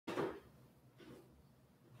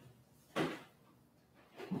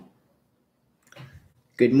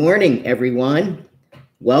Good morning, everyone.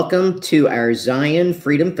 Welcome to our Zion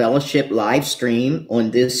Freedom Fellowship live stream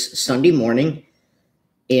on this Sunday morning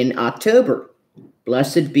in October.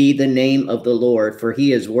 Blessed be the name of the Lord, for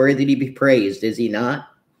he is worthy to be praised, is he not?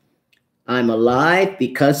 I'm alive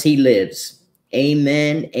because he lives.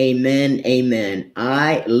 Amen, amen, amen.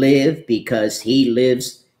 I live because he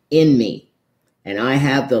lives in me, and I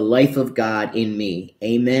have the life of God in me.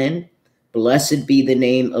 Amen. Blessed be the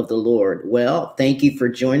name of the Lord. Well, thank you for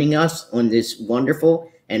joining us on this wonderful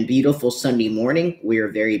and beautiful Sunday morning. We are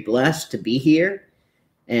very blessed to be here,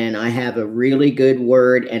 and I have a really good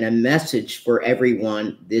word and a message for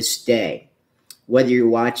everyone this day. Whether you're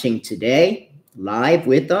watching today live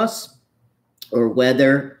with us, or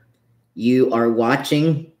whether you are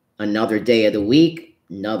watching another day of the week,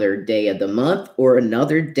 another day of the month, or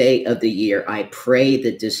another day of the year, I pray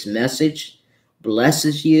that this message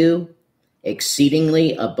blesses you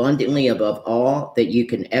exceedingly abundantly above all that you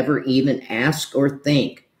can ever even ask or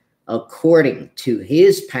think, according to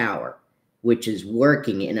his power, which is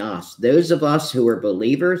working in us. Those of us who are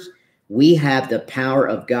believers, we have the power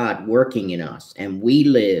of God working in us, and we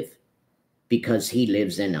live because he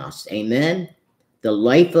lives in us. Amen. The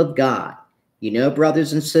life of God. You know,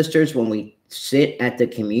 brothers and sisters, when we sit at the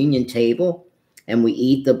communion table and we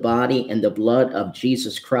eat the body and the blood of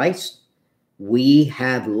Jesus Christ, we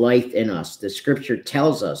have life in us. The scripture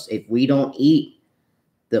tells us if we don't eat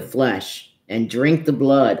the flesh and drink the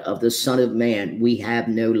blood of the Son of Man, we have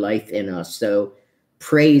no life in us. So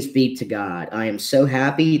praise be to God. I am so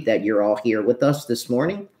happy that you're all here with us this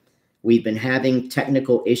morning. We've been having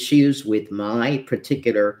technical issues with my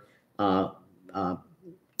particular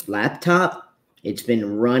laptop. It's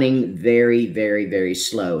been running very, very, very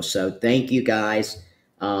slow. So thank you guys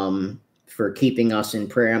for keeping us in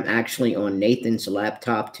prayer. I'm actually on Nathan's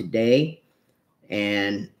laptop today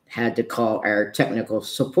and had to call our technical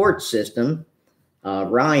support system,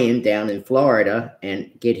 Ryan, down in Florida, and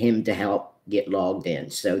get him to help get logged in.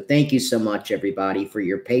 So thank you so much, everybody, for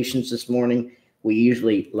your patience this morning. We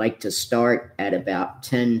usually like to start at about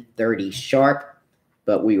 10:30 sharp,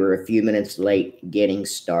 but we were a few minutes late getting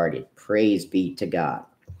started. Praise be to God.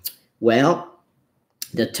 Well,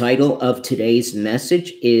 the title of today's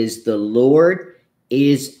message is The Lord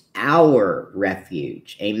Is Our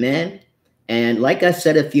Refuge. Amen. And like I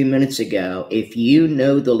said a few minutes ago, if you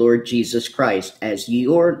know the Lord Jesus Christ as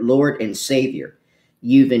your Lord and Savior,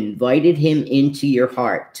 you've invited him into your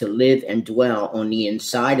heart to live and dwell on the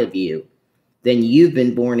inside of you, then you've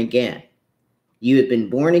been born again. You have been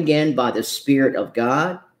born again by the Spirit of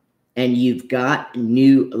God, and you've got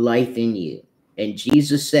new life in you. And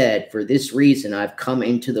Jesus said, for this reason, I've come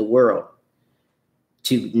into the world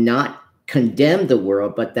to not condemn the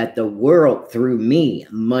world, but that the world through me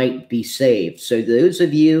might be saved. So those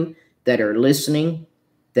of you that are listening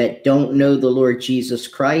that don't know the Lord Jesus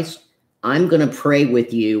Christ, I'm going to pray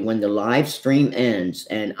with you when the live stream ends.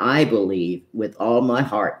 And I believe with all my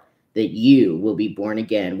heart that you will be born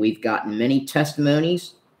again. We've gotten many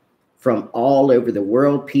testimonies from all over the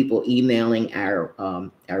world, people emailing our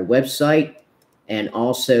website and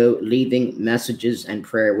also leaving messages and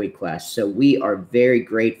prayer requests. So we are very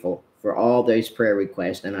grateful for all those prayer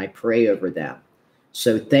requests, and I pray over them.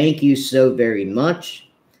 So thank you so very much.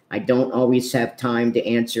 I don't always have time to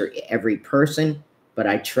answer every person, but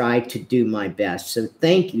I try to do my best. So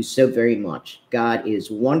thank you so very much. God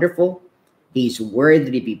is wonderful. He's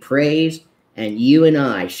worthy to be praised, and you and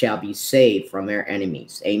I shall be saved from our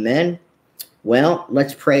enemies. Amen. Well,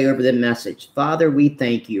 let's pray over the message. Father, we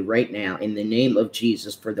thank you right now in the name of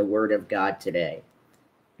Jesus for the word of God today.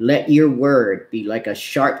 Let your word be like a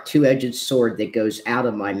sharp two-edged sword that goes out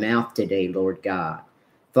of my mouth today, Lord God.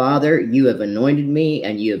 Father, you have anointed me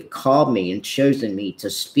and you have called me and chosen me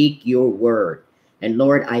to speak your word. And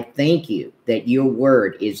Lord, I thank you that your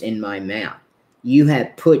word is in my mouth. You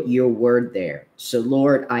have put your word there. So,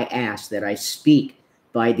 Lord, I ask that I speak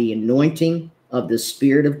by the anointing of the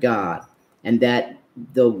Spirit of God, and that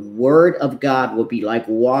the word of God will be like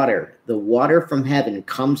water. The water from heaven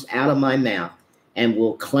comes out of my mouth and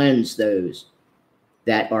will cleanse those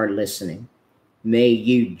that are listening. May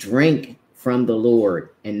you drink from the Lord,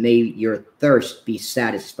 and may your thirst be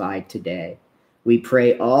satisfied today. We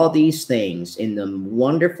pray all these things in the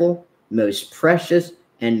wonderful, most precious,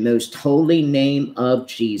 and most holy name of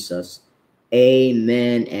Jesus.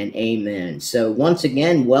 Amen and amen. So once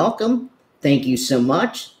again, welcome. Thank you so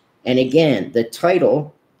much. And again, the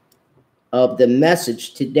title of the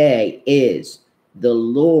message today is The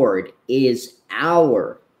Lord is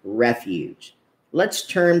Our Refuge. Let's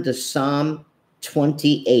turn to Psalm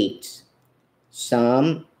 28.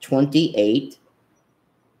 Psalm 28.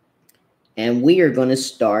 And we are going to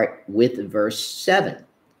start with verse 7.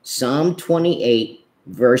 Psalm 28,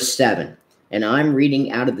 verse 7. And I'm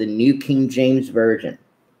reading out of the New King James Version.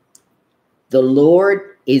 The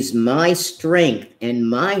Lord is my strength and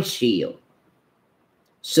my shield.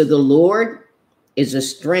 So the Lord is a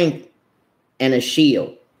strength and a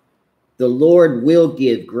shield. The Lord will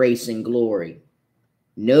give grace and glory.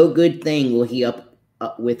 No good thing will he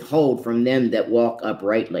withhold from them that walk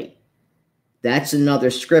uprightly. That's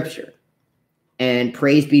another scripture. And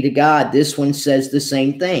praise be to God, this one says the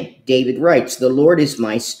same thing. David writes, the Lord is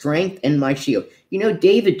my strength and my shield. You know,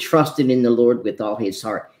 David trusted in the Lord with all his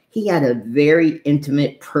heart. He had a very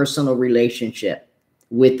intimate, personal relationship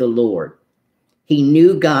with the Lord. He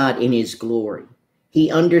knew God in his glory.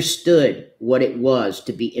 He understood what it was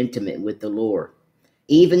to be intimate with the Lord.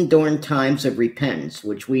 Even during times of repentance,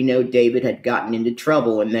 which we know David had gotten into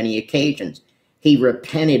trouble on many occasions, he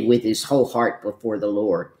repented with his whole heart before the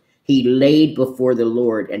Lord. He laid before the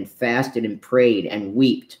Lord and fasted and prayed and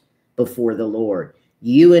wept before the Lord.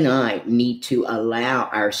 You and I need to allow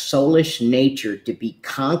our soulish nature to be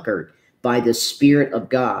conquered by the Spirit of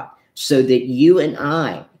God so that you and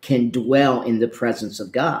I can dwell in the presence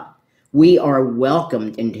of God. We are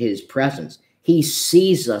welcomed into his presence. He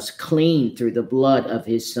sees us clean through the blood of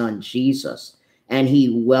his son, Jesus, and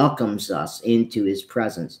he welcomes us into his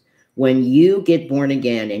presence. When you get born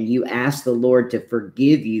again and you ask the Lord to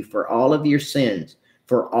forgive you for all of your sins,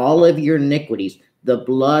 for all of your iniquities, the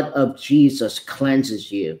blood of Jesus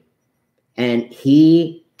cleanses you. And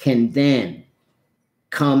he can then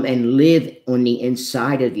come and live on the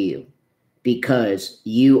inside of you because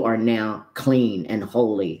you are now clean and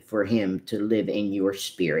holy for him to live in your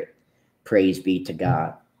spirit. Praise be to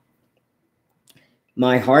God.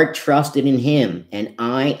 My heart trusted in him, and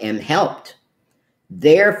I am helped.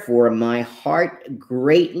 Therefore, my heart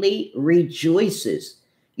greatly rejoices.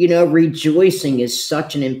 You know, rejoicing is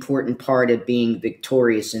such an important part of being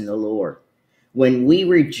victorious in the Lord. When we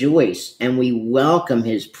rejoice and we welcome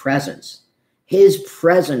his presence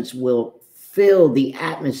will fill the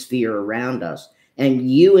atmosphere around us, and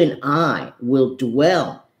you and I will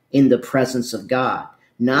dwell in the presence of God.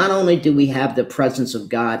 Not only do we have the presence of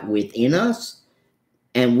God within us,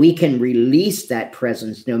 and we can release that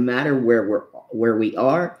presence no matter where we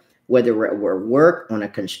are, whether we're at work, on a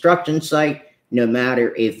construction site, no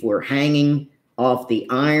matter if we're hanging off the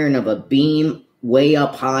iron of a beam way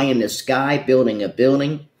up high in the sky building a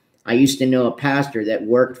building. I used to know a pastor that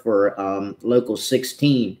worked for Local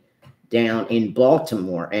 16 down in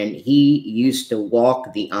Baltimore, and he used to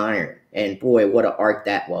walk the iron. And boy, what an art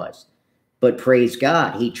that was. But praise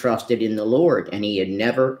God, he trusted in the Lord, and he had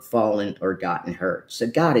never fallen or gotten hurt. So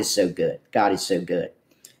God is so good. God is so good.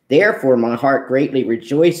 Therefore, my heart greatly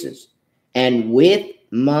rejoices, and with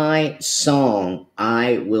my song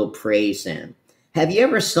I will praise him. Have you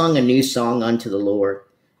ever sung a new song unto the Lord?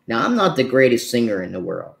 Now, I'm not the greatest singer in the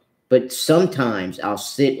world, but sometimes I'll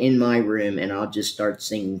sit in my room and I'll just start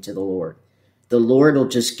singing to the Lord. The Lord will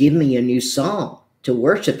just give me a new song to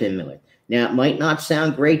worship him with. Now, it might not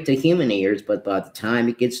sound great to human ears, but by the time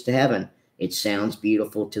it gets to heaven, it sounds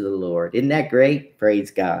beautiful to the Lord. Isn't that great?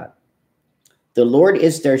 Praise God. The Lord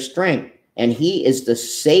is their strength, and he is the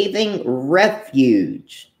saving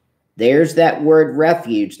refuge. There's that word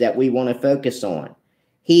refuge that we want to focus on.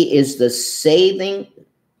 He is the saving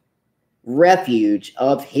refuge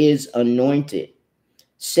of his anointed.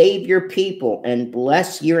 Save your people and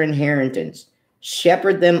bless your inheritance.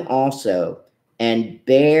 Shepherd them also and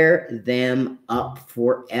bear them up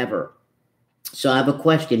forever. So I have a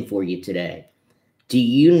question for you today. Do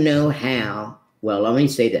you know how? Well, let me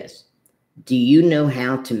say this. Do you know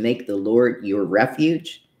how to make the Lord your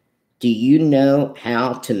refuge? Do you know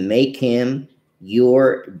how to make him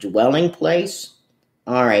your dwelling place?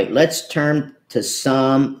 All right, let's turn to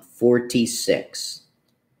Psalm 46.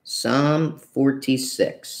 Psalm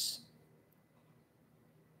 46.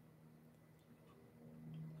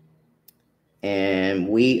 And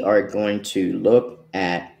we are going to look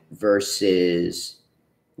at verses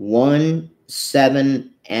 1,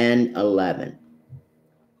 7, and 11.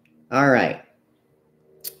 All right.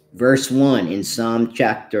 Verse 1 in Psalm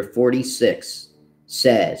chapter 46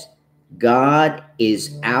 says, God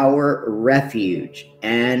is our refuge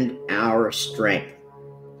and our strength.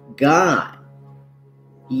 God,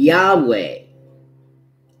 Yahweh,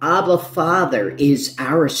 Abba Father is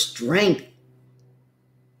our strength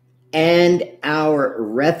and our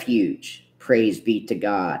refuge. Praise be to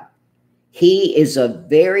God. He is a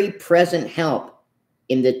very present help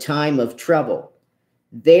in the time of trouble.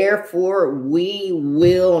 Therefore, we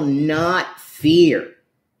will not fear.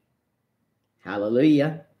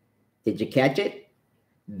 Hallelujah. Did you catch it?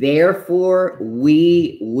 Therefore,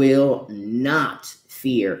 we will not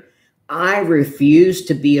fear. I refuse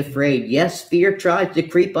to be afraid. Yes, fear tries to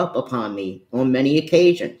creep up upon me on many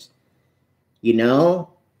occasions. You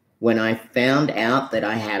know, when I found out that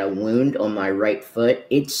I had a wound on my right foot,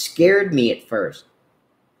 it scared me at first.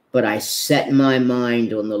 But I set my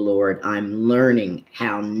mind on the Lord. I'm learning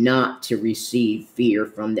how not to receive fear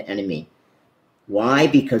from the enemy. Why?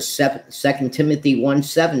 Because 2 Timothy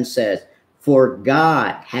 1:7 says, for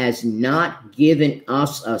God has not given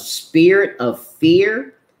us a spirit of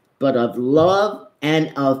fear, but of love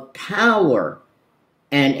and of power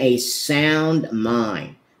and a sound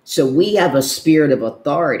mind. So we have a spirit of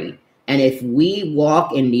authority. And if we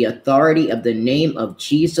walk in the authority of the name of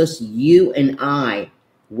Jesus, you and I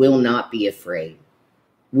will not be afraid.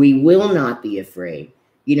 We will not be afraid.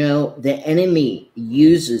 You know, the enemy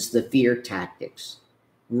uses the fear tactics.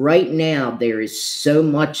 Right now, there is so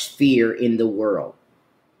much fear in the world.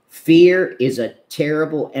 Fear is a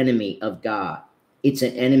terrible enemy of God. It's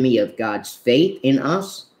an enemy of God's faith in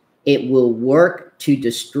us. It will work to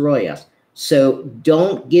destroy us. So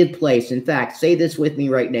don't give place. In fact, say this with me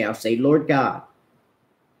right now. Say, Lord God,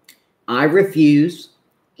 I refuse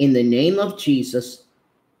in the name of Jesus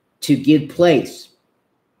to give place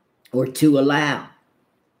or to allow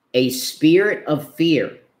a spirit of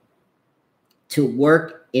fear to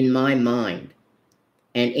work in my mind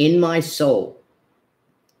and in my soul.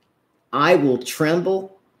 I will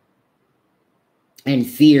tremble and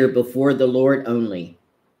fear before the Lord only.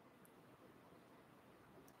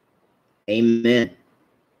 Amen.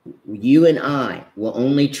 You and I will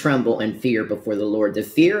only tremble and fear before the Lord. The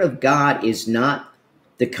fear of God is not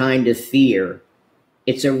the kind of fear.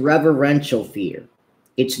 It's a reverential fear.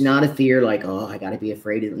 It's not a fear like, oh, I got to be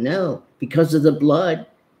afraid of it. No, because of the blood,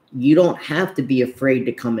 you don't have to be afraid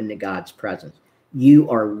to come into God's presence. You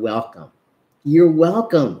are welcome. You're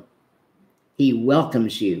welcome. He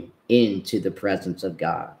welcomes you into the presence of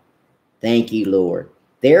God. Thank you, Lord.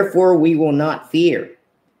 Therefore, we will not fear,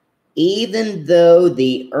 even though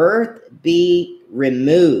the earth be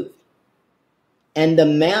removed and the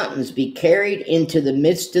mountains be carried into the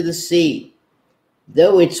midst of the sea,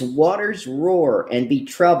 though its waters roar and be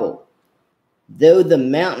troubled, though the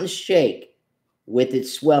mountains shake with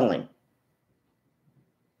its swelling.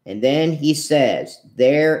 And then he says,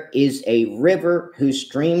 there is a river whose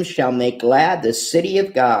streams shall make glad the city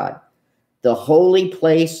of God, the holy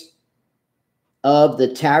place of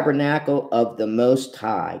the tabernacle of the Most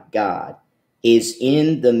High God is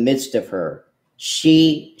in the midst of her.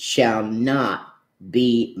 She shall not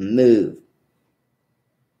be moved.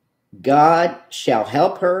 God shall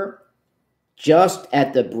help her just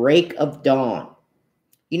at the break of dawn.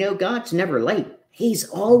 You know, God's never late. He's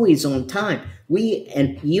always on time.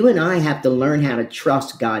 You and I have to learn how to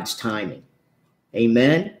trust God's timing.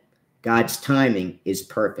 Amen? God's timing is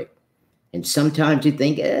perfect. And sometimes you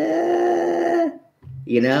think, is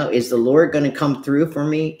the Lord going to come through for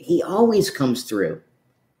me? He always comes through.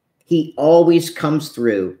 He always comes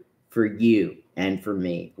through for you and for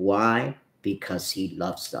me. Why? Because he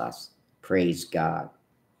loves us. Praise God.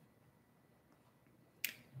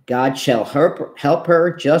 God shall help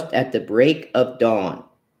her just at the break of dawn.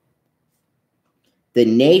 The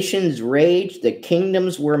nations raged, the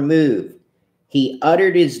kingdoms were moved. He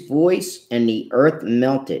uttered his voice, and the earth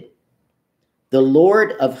melted. The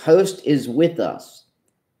Lord of hosts is with us.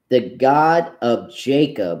 The God of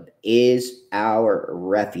Jacob is our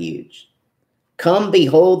refuge. Come,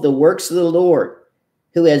 behold the works of the Lord,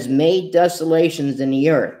 who has made desolations in the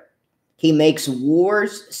earth. He makes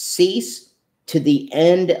wars cease to the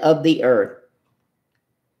end of the earth.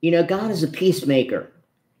 You know, God is a peacemaker.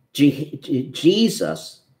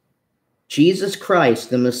 Jesus Christ,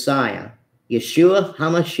 the Messiah, Yeshua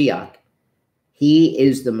HaMashiach, he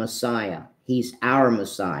is the Messiah. He's our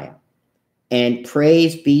Messiah. And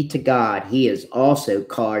praise be to God, he is also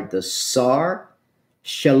called the Sar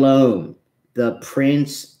Shalom, the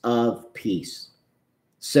Prince of Peace.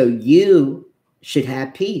 So you should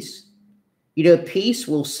have peace. You know, peace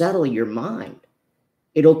will settle your mind.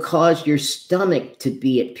 It'll cause your stomach to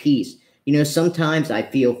be at peace. You know, sometimes I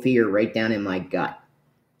feel fear right down in my gut,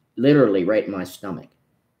 literally right in my stomach.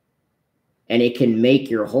 And it can make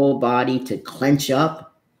your whole body to clench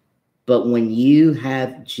up. But when you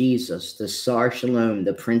have Jesus, the Sar Shalom,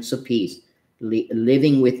 the Prince of Peace,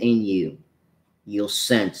 living within you, you'll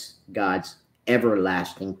sense God's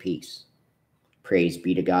everlasting peace. Praise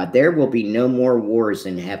be to God. There will be no more wars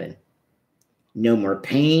in heaven. No more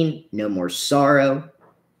pain, no more sorrow,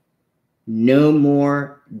 no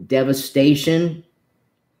more devastation,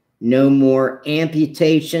 no more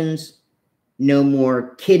amputations, no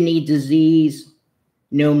more kidney disease,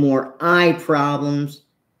 No more eye problems.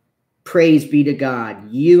 Praise be to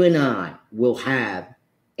God. You and I will have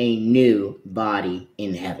a new body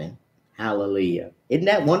in heaven. Hallelujah. Isn't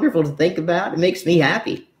that wonderful to think about? It makes me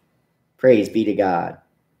happy. Praise be to God.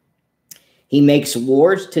 He makes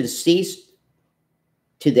wars to cease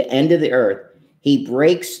to the end of the earth. He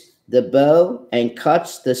breaks the bow and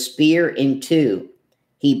cuts the spear in two.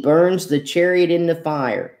 He burns the chariot in the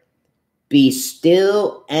fire. Be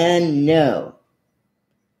still and know.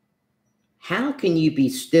 How can you be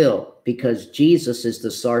still? Because Jesus is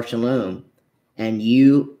the Sar Shalom, and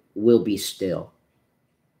you will be still.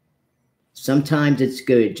 Sometimes it's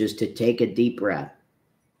good just to take a deep breath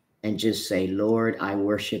and just say, Lord, I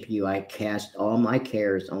worship you. I cast all my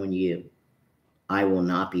cares on you. I will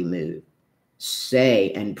not be moved.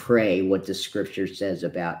 Say and pray what the scripture says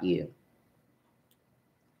about you.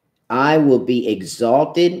 I will be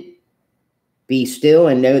exalted. Be still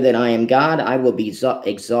and know that I am God. I will be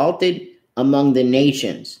exalted among the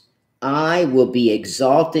nations. I will be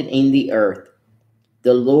exalted in the earth.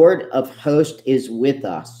 The Lord of hosts is with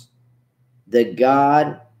us. The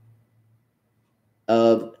God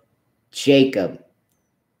of Jacob,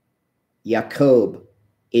 Jacob,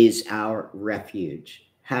 is our refuge.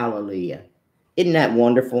 Hallelujah. Isn't that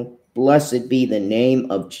wonderful? Blessed be the name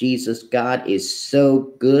of Jesus. God is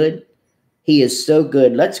so good. He is so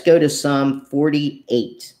good. Let's go to Psalm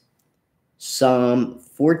 48. Psalm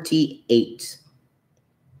 48.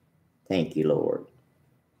 Thank you, Lord.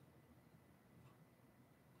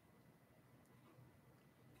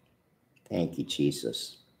 Thank you,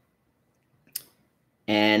 Jesus.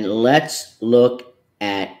 And let's look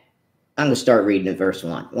at, I'm going to start reading at verse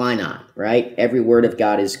 1. Why not, right? Every word of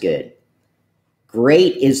God is good.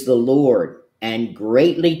 Great is the Lord, and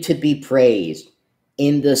greatly to be praised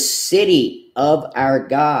in the city of our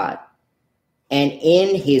God and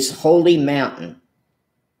in his holy mountain.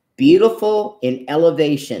 Beautiful in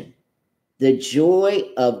elevation, the joy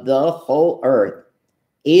of the whole earth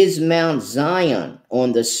is Mount Zion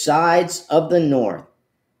on the sides of the north,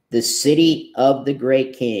 the city of the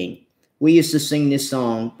great king. We used to sing this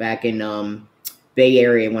song back in Bay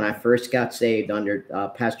Area when I first got saved under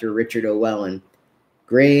Pastor Richard O'Wellen.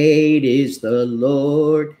 Great is the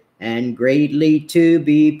Lord and greatly to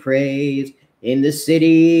be praised in the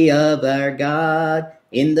city of our God,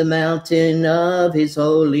 in the mountain of his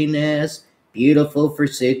holiness, beautiful for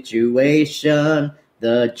situation,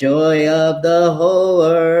 the joy of the whole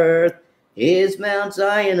earth is Mount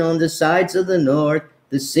Zion on the sides of the north,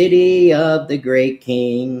 the city of the great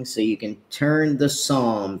king. So you can turn the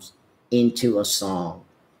Psalms into a song.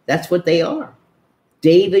 That's what they are.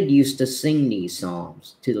 David used to sing these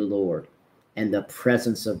psalms to the Lord, and the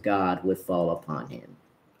presence of God would fall upon him.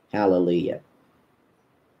 Hallelujah.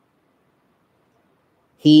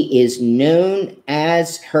 He is known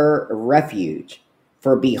as her refuge.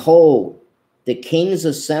 For behold, the kings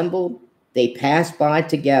assembled, they passed by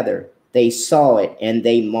together. They saw it and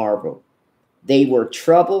they marveled. They were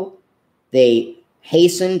troubled. They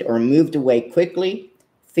hastened or moved away quickly.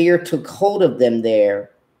 Fear took hold of them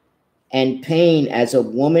there, and pain as a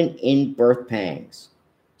woman in birth pangs.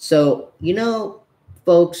 So,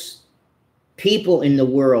 folks, people in the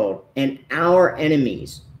world and our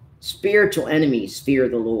enemies, spiritual enemies, fear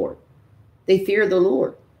the Lord. They fear the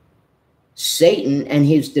Lord. Satan and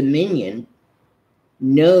his dominion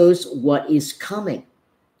knows what is coming.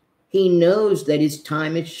 He knows that his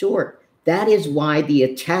time is short. That is why the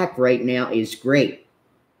attack right now is great.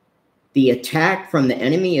 The attack from the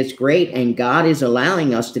enemy is great, and God is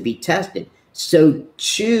allowing us to be tested. So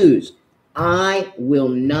choose. I will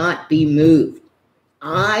not be moved.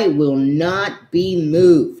 I will not be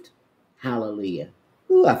moved. Hallelujah.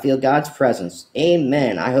 Ooh, I feel God's presence.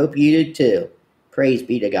 Amen. I hope you do too. Praise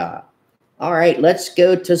be to God. All right, let's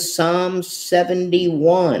go to Psalm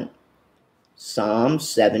 71. Psalm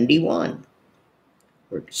 71.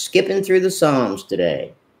 We're skipping through the Psalms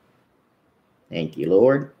today. Thank you,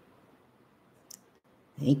 Lord.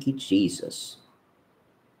 Thank you, Jesus.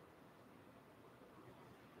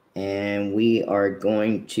 And we are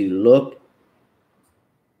going to look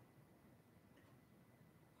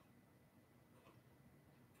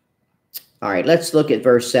all right, let's look at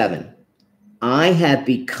verse 7. I have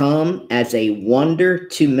become as a wonder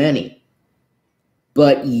to many,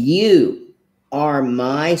 but you are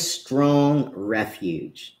my strong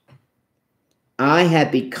refuge. I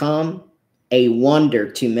have become a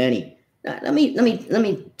wonder to many. Now, let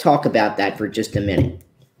me talk about that for just a minute.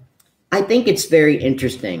 I think it's very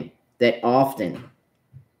interesting that often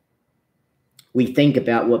we think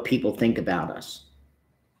about what people think about us.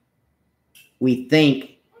 We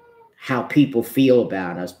think how people feel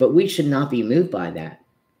about us, but we should not be moved by that.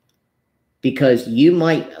 because you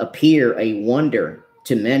might appear a wonder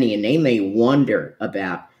to many, and they may wonder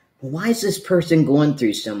about, why is this person going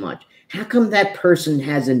through so much? How come that person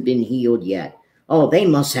hasn't been healed yet? Oh, they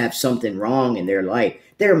must have something wrong in their life.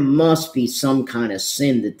 There must be some kind of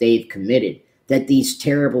sin that they've committed, that these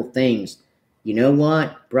terrible things. You know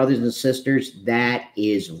what, brothers and sisters, that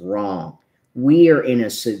is wrong. We are in a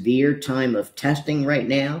severe time of testing right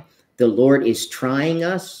now. The Lord is trying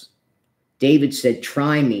us. David said,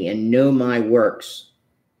 try me and know my works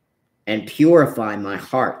and purify my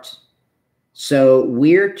heart. So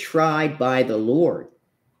we're tried by the Lord,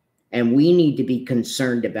 and we need to be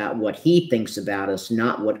concerned about what he thinks about us,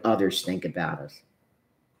 not what others think about us.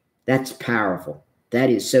 That's powerful. That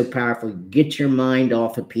is so powerful. Get your mind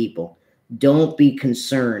off of people. Don't be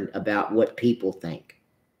concerned about what people think,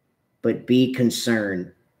 but be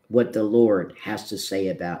concerned what the Lord has to say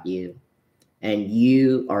about you. And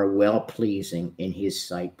you are well-pleasing in his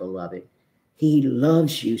sight, beloved. He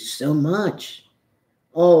loves you so much.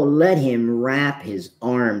 Oh, let him wrap his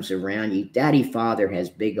arms around you. Daddy Father has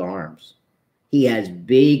big arms. He has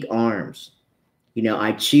big arms. You know,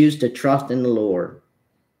 I choose to trust in the Lord,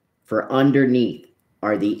 for underneath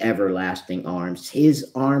are the everlasting arms.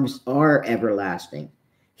 His arms are everlasting.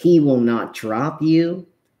 He will not drop you.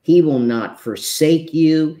 He will not forsake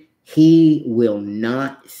you. He will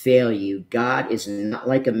not fail you. God is not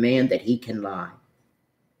like a man that he can lie.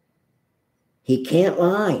 He can't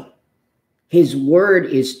lie. His word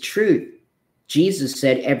is truth. Jesus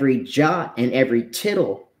said every jot and every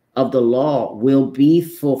tittle of the law will be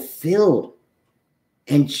fulfilled.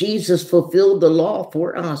 And Jesus fulfilled the law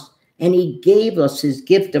for us. And he gave us his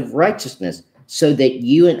gift of righteousness so that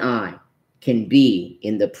you and I can be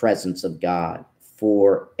in the presence of God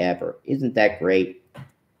forever. Isn't that great?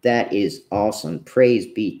 That is awesome. Praise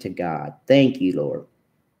be to God. Thank you, Lord.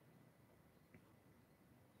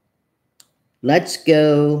 Let's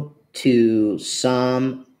go to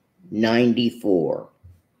Psalm 94.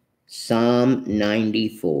 Psalm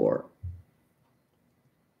 94.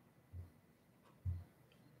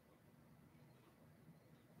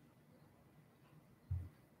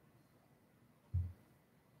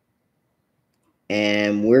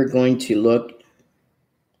 And we're going to look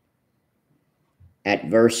at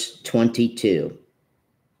verse 22.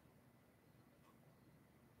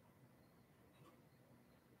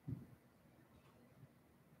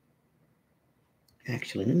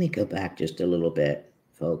 Actually, let me go back just a little bit,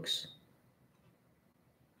 folks.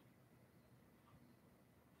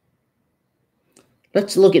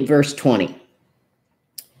 Let's look at verse 20.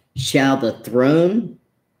 Shall the throne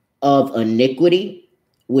of iniquity,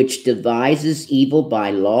 which devises evil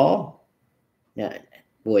by law? Now,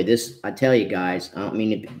 boy, this, I tell you guys, I don't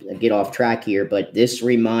mean to get off track here, but this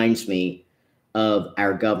reminds me of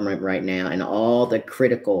our government right now and all the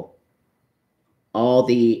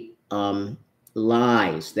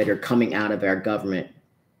lies that are coming out of our government.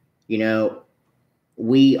 You know,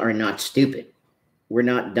 we are not stupid. We're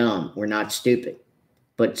not dumb. We're not stupid.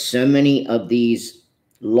 But so many of these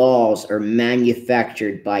laws are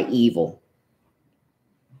manufactured by evil.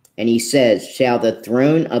 And he says, shall the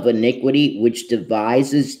throne of iniquity, which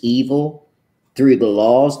devises evil through the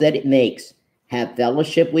laws that it makes, have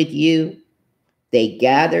fellowship with you? They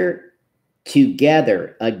gather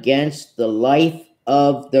together against the life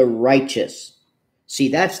of the righteous. See,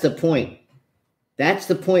 that's the point. That's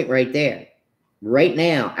the point right there. Right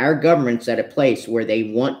now, our government's at a place where they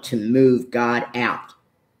want to move God out.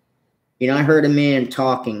 You know, I heard a man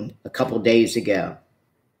talking a couple days ago,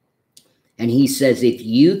 and he says, if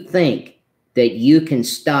you think that you can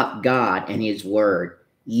stop God and his word,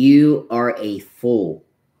 you are a fool.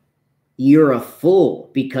 You're a fool,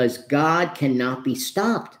 because God cannot be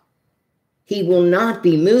stopped. He will not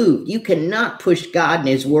be moved. You cannot push God and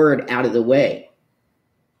his word out of the way.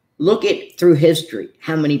 Look at through history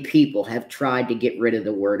how many people have tried to get rid of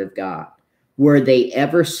the word of God. Were they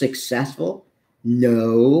ever successful?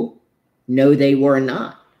 No, they were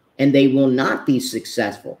not. And they will not be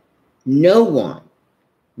successful. No one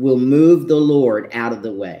will move the Lord out of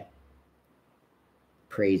the way.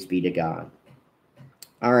 Praise be to God.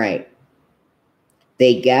 All right.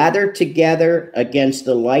 They gather together against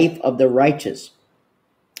the life of the righteous,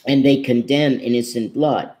 and they condemn innocent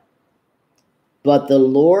blood. But the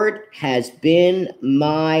Lord has been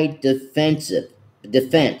my defense.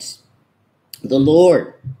 The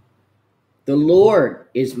Lord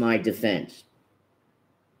is my defense,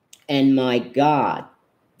 and my God,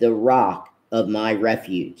 the rock of my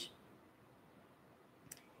refuge.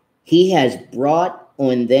 He has brought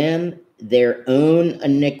on them their own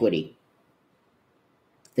iniquity.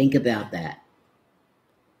 Think about that.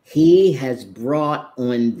 He has brought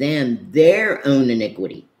on them their own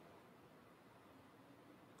iniquity.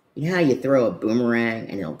 You know how you throw a boomerang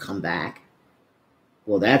and it'll come back?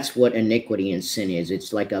 Well, that's what iniquity and sin is.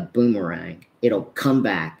 It's like a boomerang. It'll come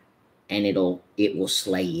back and it will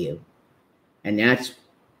slay you. And that's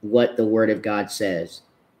what the word of God says,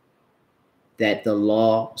 that the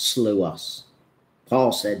law slew us.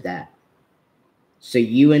 Paul said that. So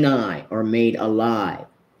you and I are made alive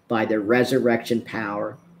by the resurrection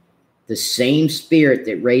power. The same spirit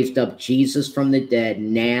that raised up Jesus from the dead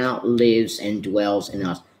now lives and dwells in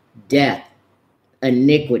us. Death,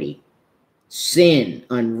 iniquity, sin,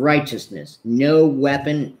 unrighteousness, no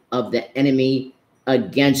weapon of the enemy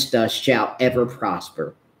against us shall ever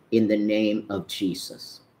prosper in the name of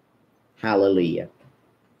Jesus. Hallelujah.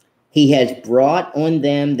 He has brought on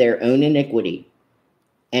them their own iniquity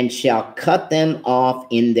and shall cut them off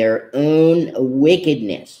in their own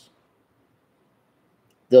wickedness.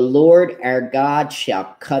 The Lord our God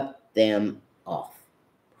shall cut them off.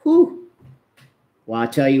 Whew. Well, I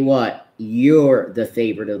tell you what, you're the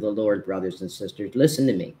favored of the Lord, brothers and sisters. Listen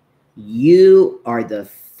to me. You are the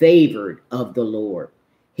favored of the Lord.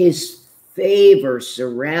 His favor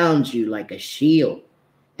surrounds you like a shield,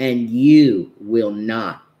 and you will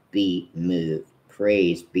not be moved.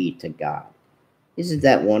 Praise be to God. Isn't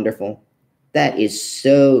that wonderful? That is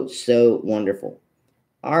so, so wonderful.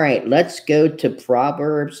 All right, let's go to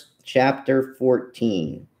Proverbs chapter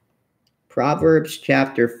 14. Proverbs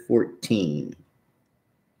chapter 14.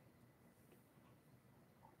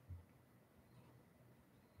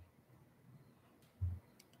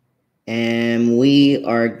 And we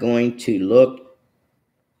are going to look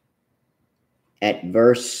at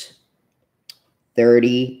verse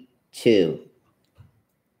 32.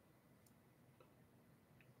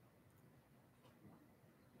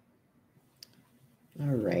 All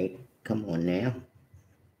right, come on now.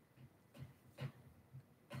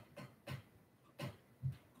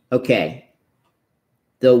 Okay.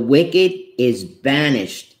 The wicked is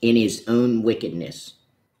banished in his own wickedness,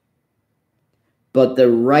 but the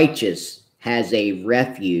righteous has a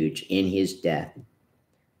refuge in his death.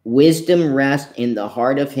 Wisdom rests in the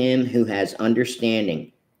heart of him who has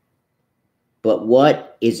understanding, but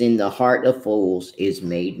what is in the heart of fools is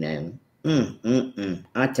made known.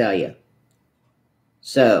 I tell you.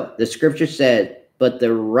 So the scripture says, but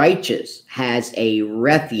the righteous has a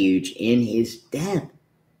refuge in his death.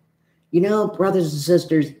 You know, brothers and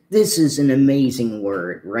sisters, this is an amazing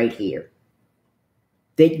word right here.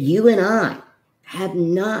 That you and I have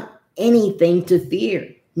not anything to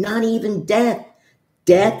fear, not even death.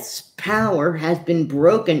 Death's power has been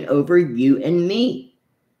broken over you and me.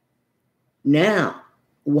 Now,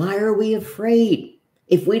 why are we afraid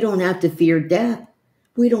if we don't have to fear death?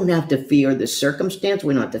 We don't have to fear the circumstance.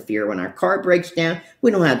 We don't have to fear when our car breaks down.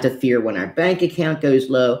 We don't have to fear when our bank account goes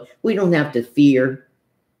low. We don't have to fear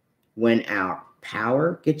when our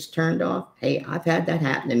power gets turned off. Hey, I've had that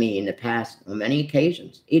happen to me in the past on many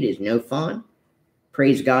occasions. It is no fun.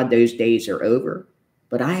 Praise God, those days are over.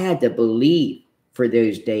 But I had to believe for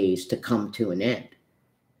those days to come to an end.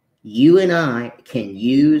 You and I can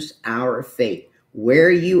use our faith.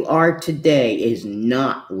 Where you are today is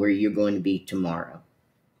not where you're going to be tomorrow.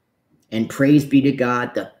 And praise be to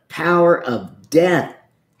God, the power of death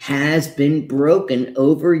has been broken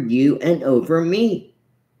over you and over me.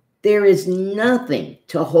 There is nothing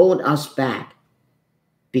to hold us back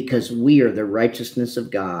because we are the righteousness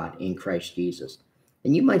of God in Christ Jesus.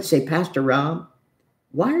 And you might say, Pastor Rob,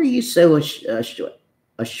 why are you so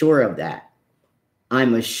assured of that?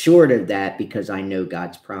 I'm assured of that because I know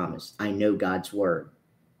God's promise. I know God's word.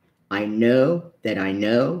 I know that I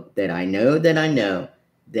know that I know that I know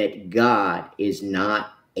that God is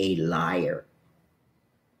not a liar.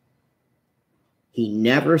 He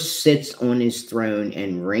never sits on his throne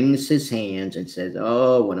and wrings his hands and says,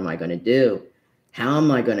 oh, what am I going to do? How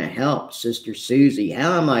am I going to help Sister Susie?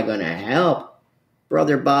 How am I going to help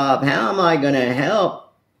Brother Bob? How am I going to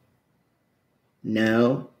help?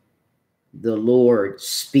 No, the Lord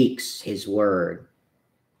speaks his word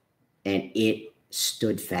and it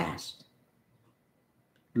stood fast.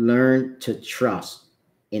 Learn to trust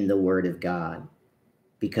in the word of God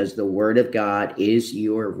because the word of God is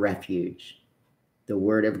your refuge. The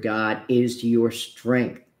word of God is your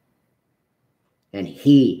strength. And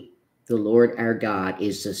he, the Lord our God,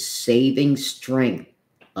 is the saving strength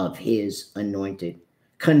of his anointed.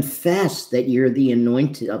 Confess that you're the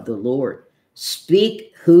anointed of the Lord.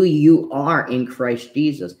 Speak who you are in Christ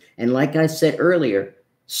Jesus. And like I said earlier,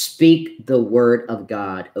 speak the word of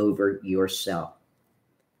God over yourself.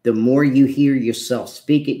 The more you hear yourself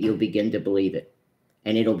speak it, you'll begin to believe it.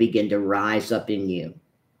 And it'll begin to rise up in you.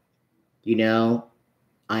 You know,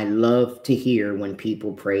 I love to hear when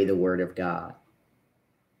people pray the word of God.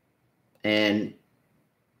 And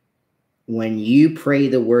when you pray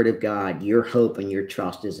the word of God, your hope and your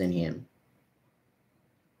trust is in him.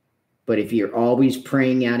 But if you're always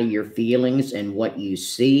praying out of your feelings and what you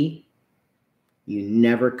see, you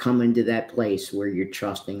never come into that place where you're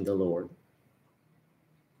trusting the Lord.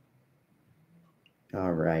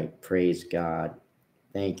 All right. Praise God.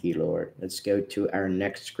 Thank you, Lord. Let's go to our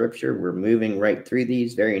next scripture. We're moving right through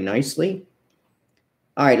these very nicely.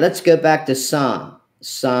 All right, let's go back to Psalm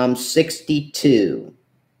 62.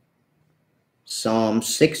 Psalm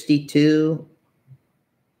 62.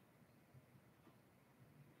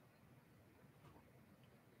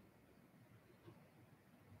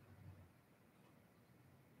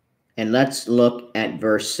 And let's look at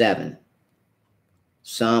verse 7.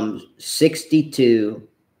 Psalm 62,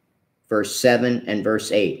 verse 7 and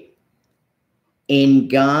verse 8. In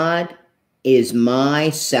God is my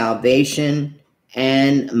salvation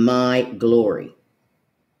and my glory.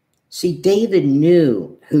 See, David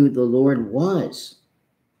knew who the Lord was.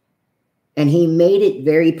 And he made it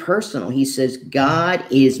very personal. He says, God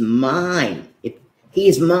is mine. He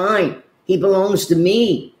is mine. He belongs to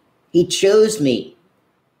me. He chose me.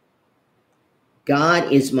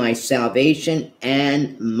 God is my salvation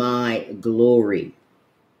and my glory.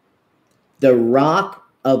 The rock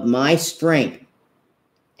of my strength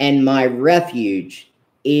and my refuge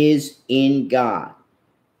is in God.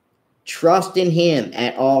 Trust in him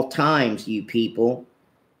at all times, you people.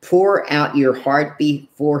 Pour out your heart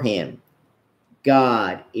before him.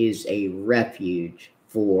 God is a refuge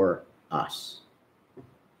for us.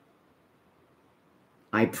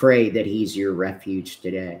 I pray that he's your refuge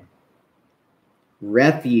today.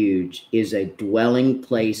 Refuge is a dwelling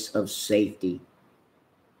place of safety.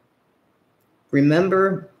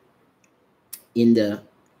 Remember in the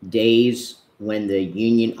days when the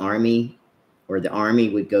Union Army or the Army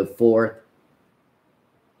would go forth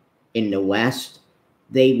in the West,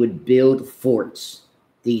 they would build forts,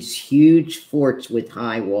 these huge forts with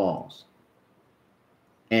high walls.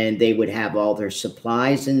 And they would have all their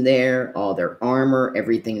supplies in there, all their armor,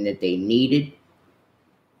 everything that they needed.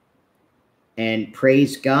 And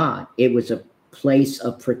praise God, it was a place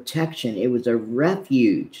of protection. It was a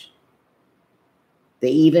refuge. They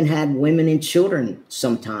even had women and children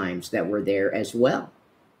sometimes that were there as well.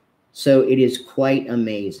 So it is quite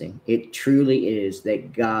amazing. It truly is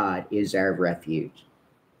that God is our refuge.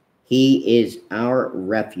 He is our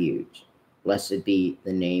refuge. Blessed be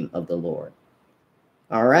the name of the Lord.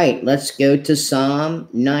 All right, let's go to Psalm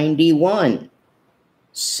 91.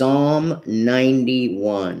 Psalm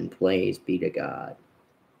 91. Praise be to God.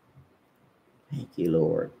 Thank you,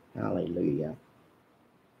 Lord. Hallelujah.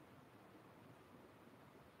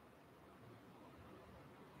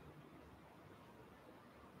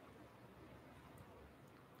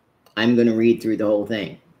 I'm going to read through the whole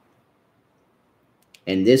thing.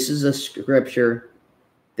 And this is a scripture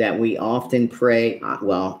that we often pray.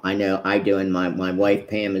 Well, I know I do, and my wife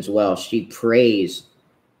Pam as well. She prays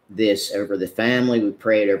this over the family. We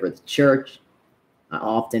pray it over the church. I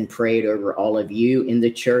often pray it over all of you in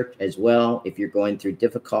the church as well, if you're going through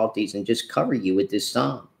difficulties, and just cover you with this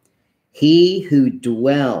psalm. He who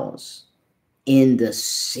dwells in the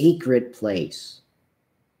secret place.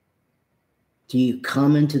 Do you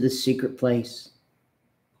come into the secret place?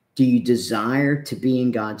 Do you desire to be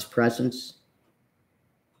in God's presence?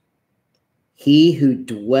 He who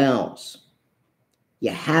dwells,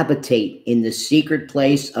 you habitate in the secret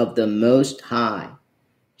place of the Most High,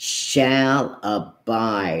 shall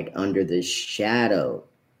abide under the shadow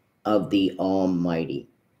of the Almighty.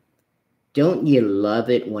 Don't you love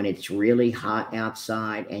it when it's really hot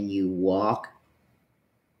outside and you walk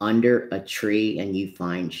under a tree and you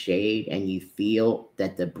find shade and you feel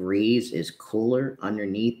that the breeze is cooler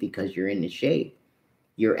underneath because you're in the shade?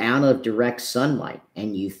 You're out of direct sunlight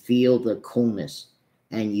and you feel the coolness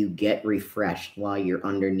and you get refreshed while you're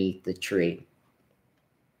underneath the tree.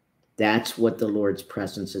 That's what the Lord's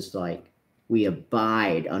presence is like. We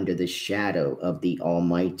abide under the shadow of the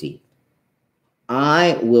Almighty.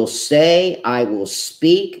 I will say, I will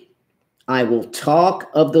speak, I will talk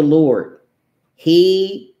of the Lord.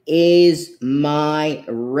 He is my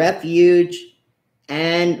refuge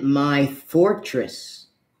and my fortress.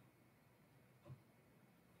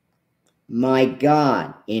 My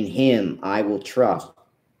God, in him I will trust.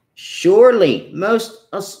 Surely, most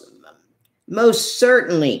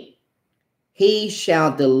certainly, he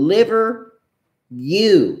shall deliver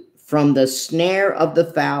you from the snare of the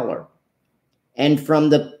fowler and from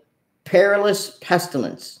the perilous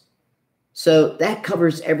pestilence. So that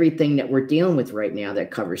covers everything that we're dealing with right now. That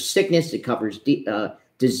covers sickness. It covers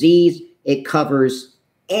disease. It covers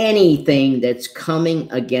anything that's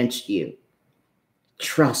coming against you.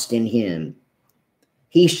 Trust in him.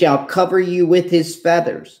 He shall cover you with his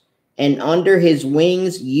feathers, and under his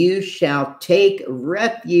wings you shall take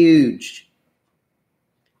refuge.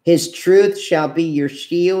 His truth shall be your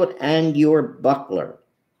shield and your buckler.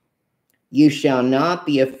 You shall not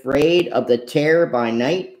be afraid of the terror by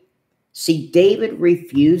night. See, David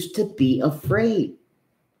refused to be afraid.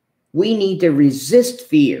 We need to resist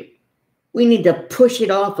fear. We need to push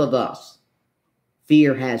it off of us.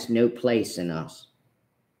 Fear has no place in us.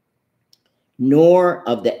 Nor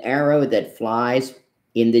of the arrow that flies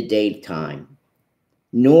in the daytime,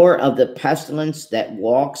 nor of the pestilence that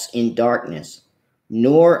walks in darkness,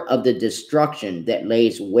 nor of the destruction that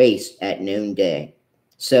lays waste at noonday.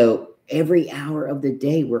 So every hour of the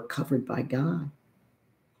day, we're covered by God.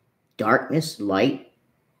 Darkness, light,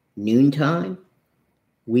 noontime,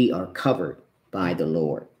 we are covered by the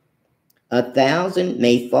Lord. 1,000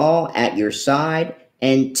 may fall at your side,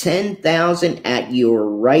 and 10,000 at your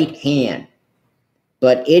right hand,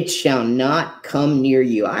 but it shall not come near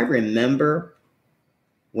you. I remember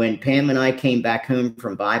when Pam and I came back home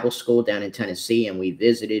from Bible school down in Tennessee, and we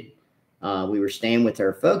visited, we were staying with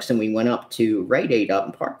our folks, and we went up to Rite Aid up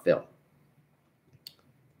in Parkville.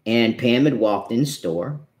 And Pam had walked in the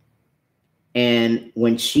store, and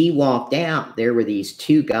when she walked out, there were these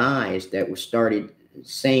two guys that started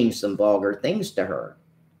saying some vulgar things to her.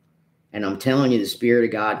 And I'm telling you, the Spirit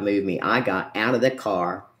of God moved me. I got out of the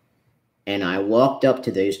car, and I walked up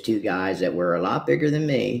to those two guys that were a lot bigger than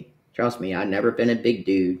me. Trust me, I've never been a big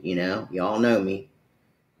dude, you know. Y'all know me.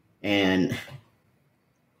 And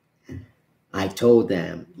I told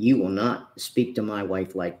them, you will not speak to my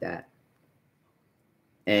wife like that.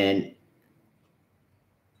 And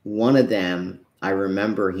one of them, I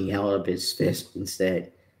remember he held up his fist and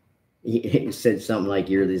said, he said something like,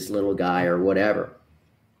 you're this little guy or whatever.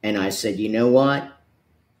 And I said, you know what?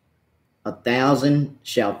 1,000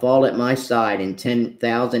 shall fall at my side and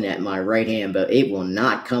 10,000 at my right hand, but it will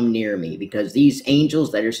not come near me, because these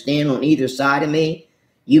angels that are standing on either side of me,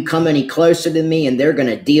 you come any closer to me and they're going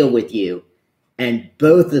to deal with you. And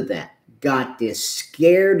both of them got this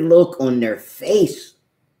scared look on their face.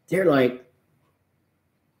 They're like,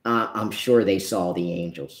 I'm sure they saw the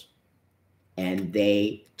angels. And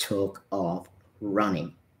they took off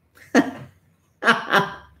running.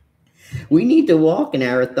 We need to walk in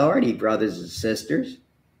our authority, brothers and sisters.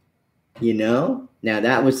 You know? Now,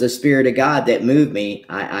 that was the Spirit of God that moved me.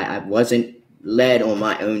 I wasn't led on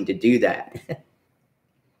my own to do that.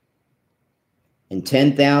 And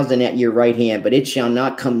 10,000 at your right hand, but it shall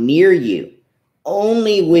not come near you.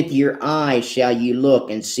 Only with your eyes shall you look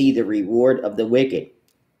and see the reward of the wicked.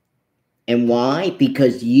 And why?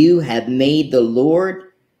 Because you have made the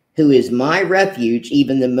Lord, who is my refuge,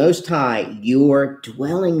 even the Most High, your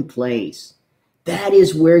dwelling place. That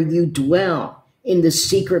is where you dwell, in the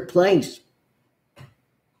secret place.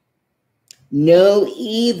 No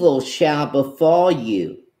evil shall befall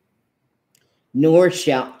you, nor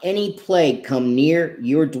shall any plague come near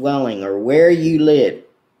your dwelling or where you live.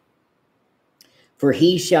 For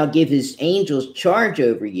he shall give his angels charge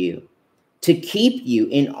over you, to keep you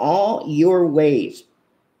in all your ways.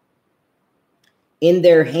 In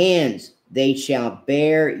their hands they shall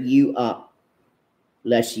bear you up,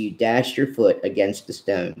 lest you dash your foot against a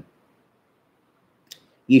stone.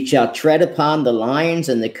 You shall tread upon the lions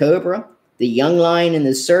and the cobra, the young lion and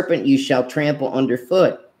the serpent you shall trample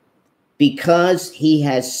underfoot, because he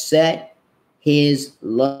has set his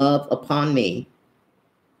love upon me.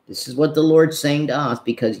 This is what the Lord's saying to us,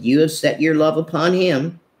 because you have set your love upon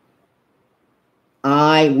him,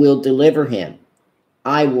 I will deliver him.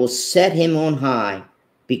 I will set him on high,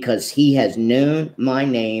 because he has known my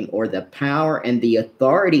name, or the power and the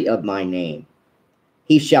authority of my name.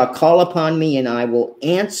 He shall call upon me, and I will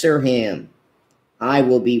answer him. I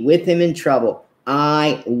will be with him in trouble.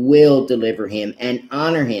 I will deliver him and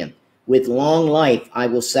honor him. With long life I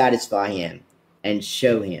will satisfy him and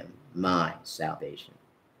show him my salvation.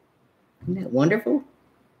 Isn't that wonderful?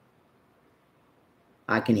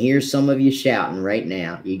 I can hear some of you shouting right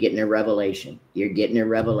now. You're getting a revelation. You're getting a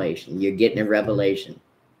revelation. You're getting a revelation.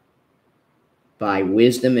 By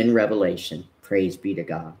wisdom and revelation. Praise be to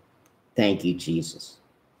God. Thank you, Jesus.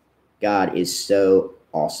 God is so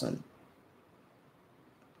awesome.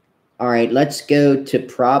 All right, let's go to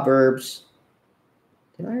Proverbs.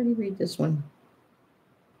 Did I already read this one?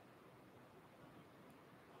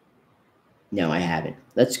 No, I haven't.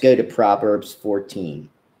 Let's go to Proverbs 14.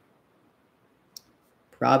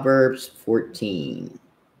 Proverbs 14.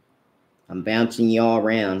 I'm bouncing y'all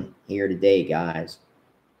around here today, guys.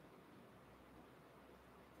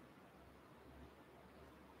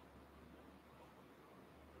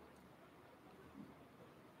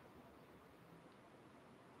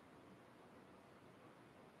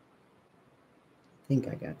 I think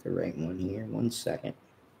I got the right one here. 1 second.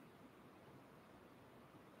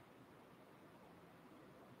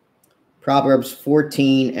 Proverbs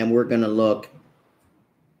 14, and we're going to look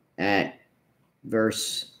at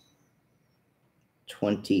verse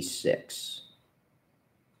 26.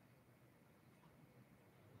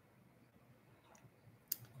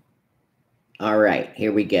 All right,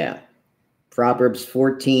 here we go. Proverbs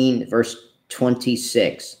 14, verse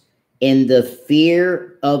 26. In the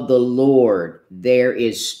fear of the Lord, there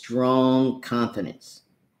is strong confidence.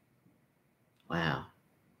 Wow.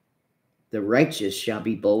 The righteous shall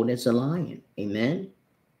be bold as a lion. Amen.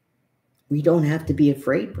 We don't have to be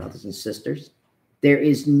afraid, brothers and sisters. There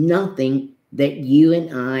is nothing that you and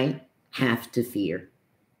I have to fear.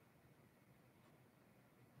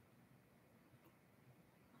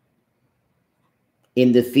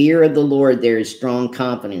 In the fear of the Lord, there is strong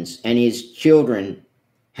confidence, and his children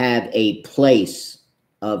have a place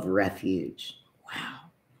of refuge. Wow.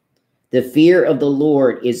 The fear of the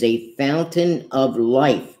Lord is a fountain of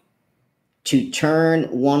life to turn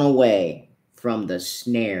one away from the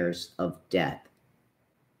snares of death.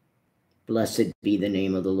 Blessed be the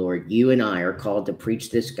name of the Lord. You and I are called to preach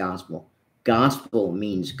this gospel. Gospel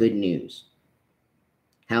means good news.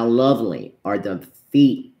 How lovely are the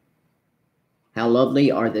feet. How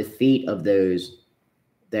lovely are the feet of those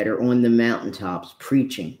that are on the mountaintops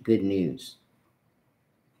preaching good news.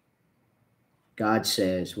 God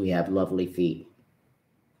says we have lovely feet.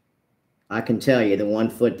 I can tell you the one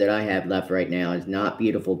foot that I have left right now is not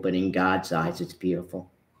beautiful, but in God's eyes, it's beautiful.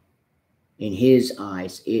 In his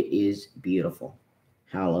eyes, it is beautiful.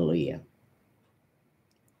 Hallelujah.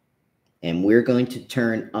 And we're going to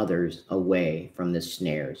turn others away from the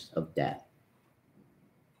snares of death.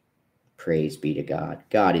 Praise be to God.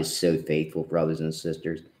 God is so faithful, brothers and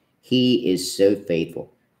sisters. He is so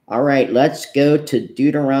faithful. All right, let's go to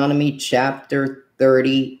Deuteronomy chapter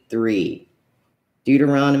 33.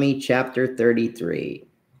 Deuteronomy chapter 33.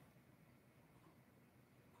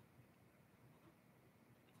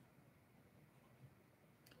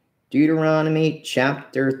 Deuteronomy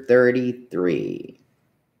chapter 33.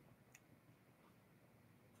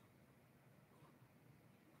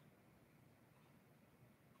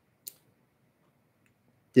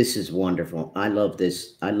 This is wonderful. I love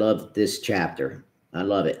this. I love this chapter. I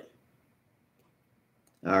love it.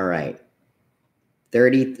 All right.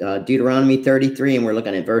 Deuteronomy 33, and we're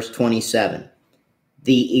looking at verse 27.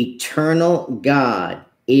 The eternal God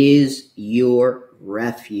is your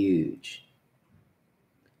refuge,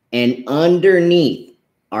 and underneath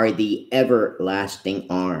are the everlasting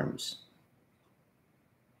arms.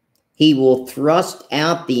 He will thrust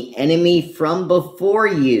out the enemy from before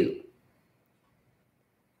you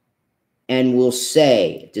and will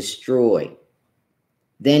say, destroy.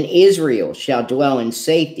 Then Israel shall dwell in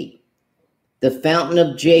safety, the fountain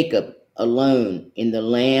of Jacob alone in the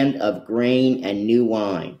land of grain and new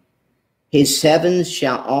wine. His heavens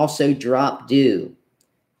shall also drop dew.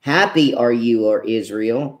 Happy are you, O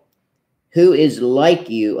Israel, who is like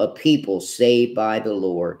you, a people saved by the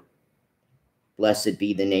Lord. Blessed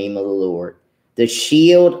be the name of the Lord. The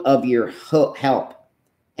shield of your help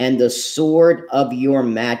and the sword of your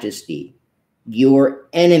majesty. Your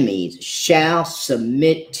enemies shall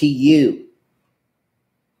submit to you,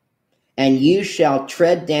 and you shall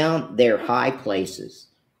tread down their high places.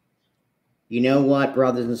 You know what,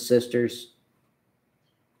 brothers and sisters?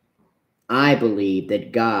 I believe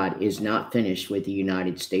that God is not finished with the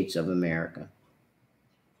United States of America.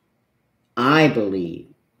 I believe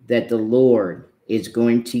that the Lord is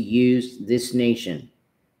going to use this nation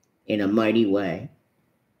in a mighty way.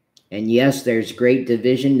 And yes, there's great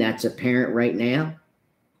division that's apparent right now.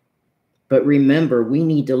 But remember, we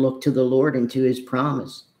need to look to the Lord and to his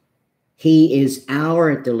promise. He is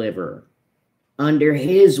our deliverer. Under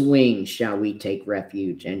his wings shall we take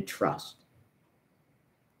refuge and trust.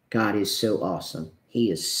 God is so awesome. He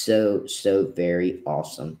is so, so very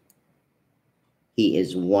awesome. He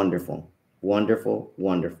is wonderful, wonderful,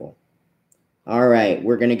 wonderful. All right,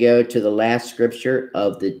 we're going to go to the last scripture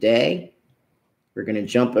of the day. We're going to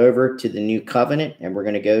jump over to the New Covenant, and we're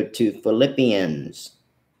going to go to Philippians.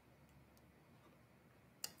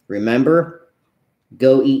 Remember,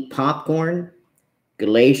 go eat popcorn,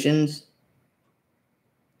 Galatians,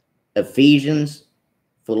 Ephesians,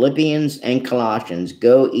 Philippians, and Colossians.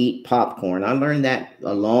 Go eat popcorn. I learned that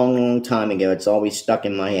a long, long time ago. It's always stuck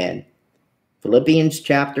in my head. Philippians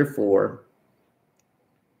chapter 4.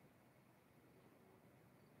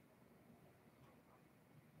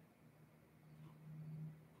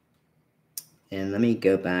 And let me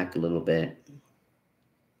go back a little bit.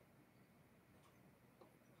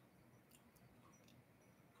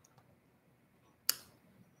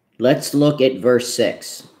 Let's look at verse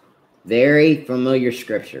 6. Very familiar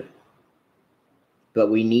scripture, but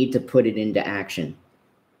we need to put it into action.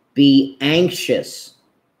 Be anxious,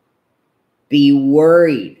 be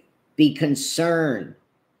worried, be concerned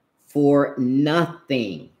for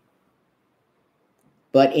nothing,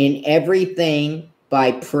 but in everything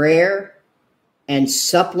by prayer and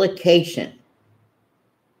supplication.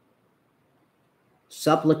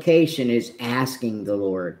 Supplication is asking the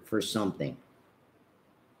Lord for something,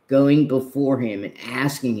 going before him and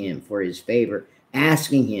asking him for his favor,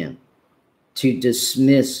 asking him to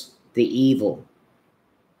dismiss the evil.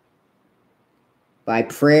 By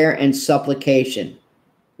prayer and supplication,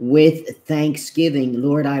 with thanksgiving.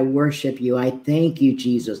 Lord, I worship you. I thank you,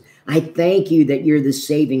 Jesus. I thank you that you're the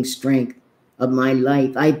saving strength of my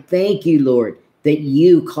life. I thank you, Lord, that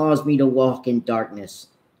you caused me to walk in darkness,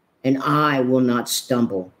 and I will not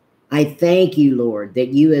stumble. I thank you, Lord, that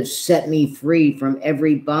you have set me free from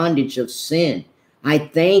every bondage of sin. I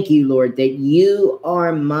thank you, Lord, that you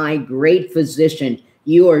are my great physician.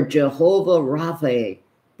 You are Jehovah Rapha,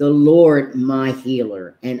 the Lord my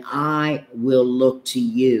healer, and I will look to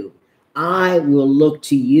you. I will look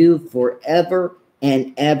to you forever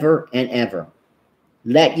and ever and ever.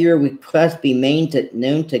 Let your request be made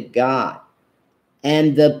known to God,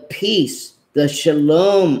 and the peace, the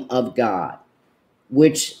shalom of God,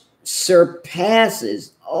 which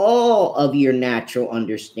surpasses all of your natural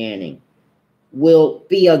understanding, will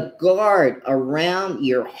be a guard around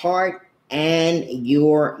your heart and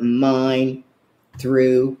your mind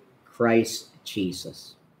through Christ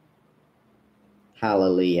Jesus.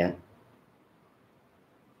 Hallelujah.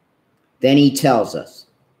 Then he tells us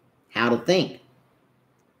how to think.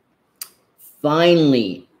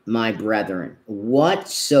 Finally, my brethren,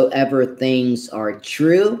 whatsoever things are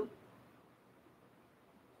true,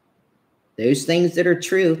 those things that are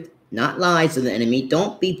truth, not lies of the enemy.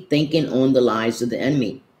 Don't be thinking on the lies of the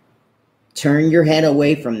enemy. Turn your head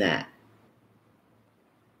away from that.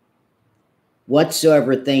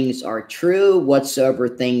 Whatsoever things are true, whatsoever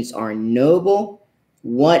things are noble,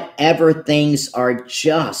 whatever things are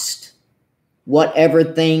just, whatever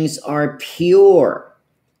things are pure,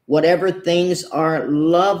 whatever things are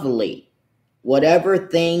lovely, whatever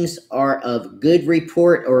things are of good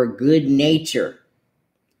report or good nature,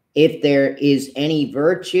 if there is any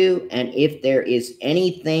virtue and if there is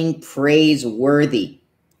anything praiseworthy,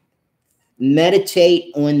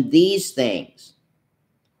 meditate on these things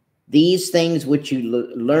which you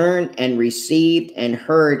learned and received and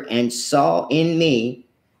heard and saw in me.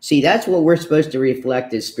 See, that's what we're supposed to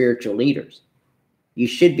reflect as spiritual leaders. You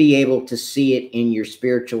should be able to see it in your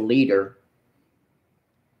spiritual leader,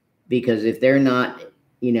 because if they're not,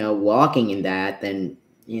 walking in that, then,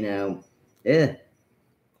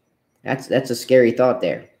 that's a scary thought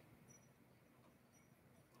there.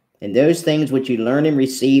 And those things which you learned and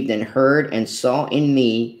received and heard and saw in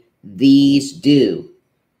me, these do.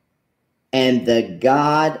 And the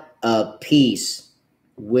God of peace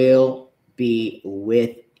will be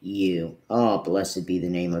with you. Oh, blessed be the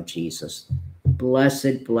name of Jesus.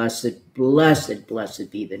 Blessed, blessed, blessed, blessed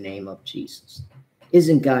be the name of Jesus.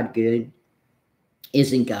 Isn't God good?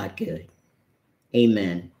 Isn't God good?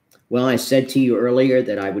 Amen. Well, I said to you earlier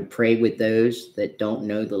that I would pray with those that don't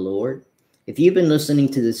know the Lord. If you've been listening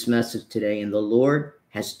to this message today and the Lord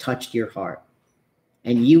has touched your heart,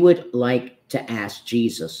 and you would like to ask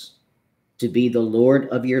Jesus to be the Lord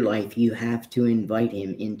of your life, you have to invite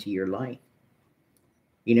him into your life.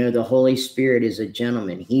 The Holy Spirit is a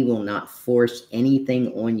gentleman. He will not force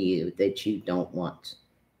anything on you that you don't want.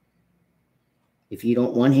 If you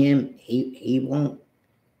don't want him, he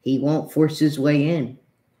won't force his way in.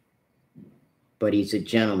 But he's a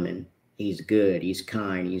gentleman. He's good. He's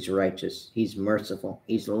kind. He's righteous. He's merciful.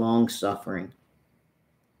 He's long-suffering.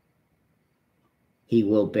 He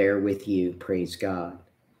will bear with you. Praise God.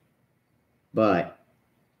 But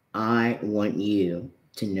I want you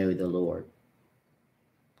to know the Lord.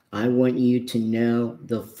 I want you to know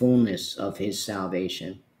the fullness of his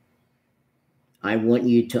salvation. I want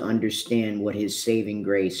you to understand what his saving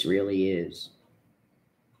grace really is.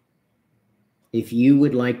 If you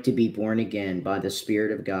would like to be born again by the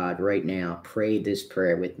Spirit of God right now, pray this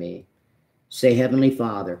prayer with me. Say, Heavenly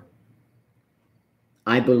Father,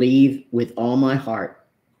 I believe with all my heart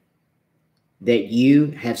that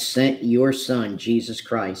you have sent your Son, Jesus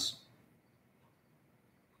Christ,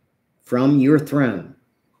 from your throne,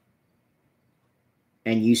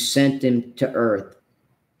 and you sent him to earth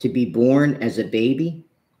to be born as a baby,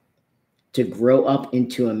 to grow up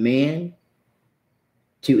into a man,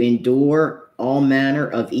 to endure all manner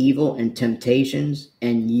of evil and temptations,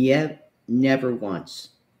 and yet never once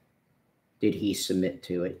did he submit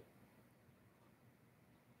to it.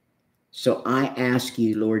 So I ask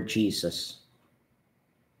you, Lord Jesus,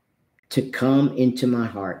 to come into my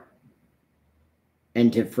heart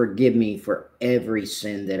and to forgive me for every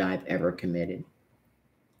sin that I've ever committed,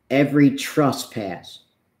 every trespass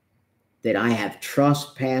that I have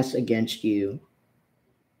trespassed against you,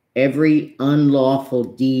 every unlawful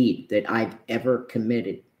deed that I've ever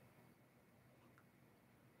committed.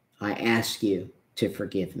 I ask you to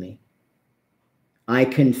forgive me. I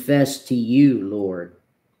confess to you, Lord,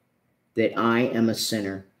 that I am a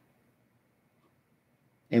sinner.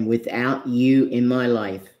 And without you in my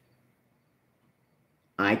life,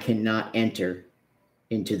 I cannot enter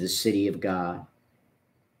into the city of God.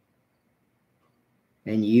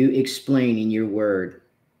 And you explain in your word,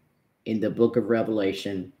 in the book of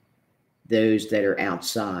Revelation, those that are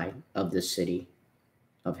outside of the city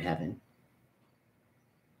of heaven.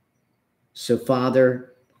 So,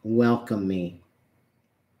 Father, welcome me.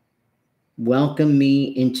 Welcome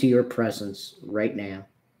me into your presence right now,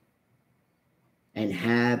 and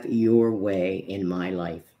have your way in my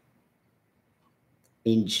life.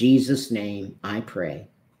 In Jesus' name I pray.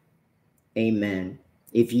 Amen.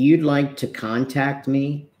 If you'd like to contact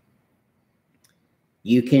me,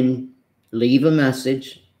 you can leave a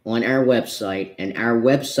message on our website, and our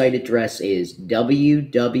website address is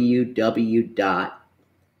www.zion,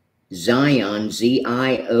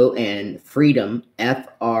 Z-I-O-N, freedom,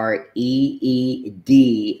 F-R-E-E-D-O-M,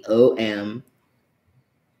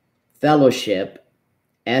 fellowship,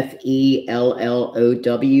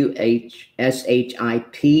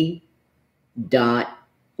 fellowship.org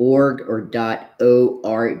or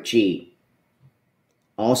 .org.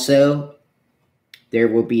 Also, there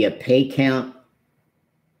will be a PayPal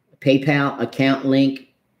account link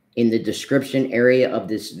in the description area of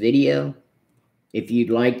this video. If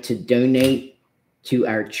you'd like to donate to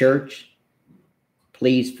our church,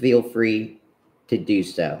 please feel free to do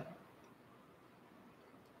so.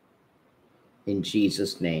 In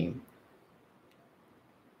Jesus' name.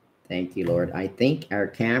 Thank you, Lord. I think our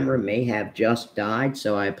camera may have just died,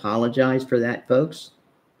 so I apologize for that, folks.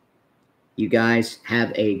 You guys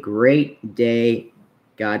have a great day.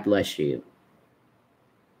 God bless you.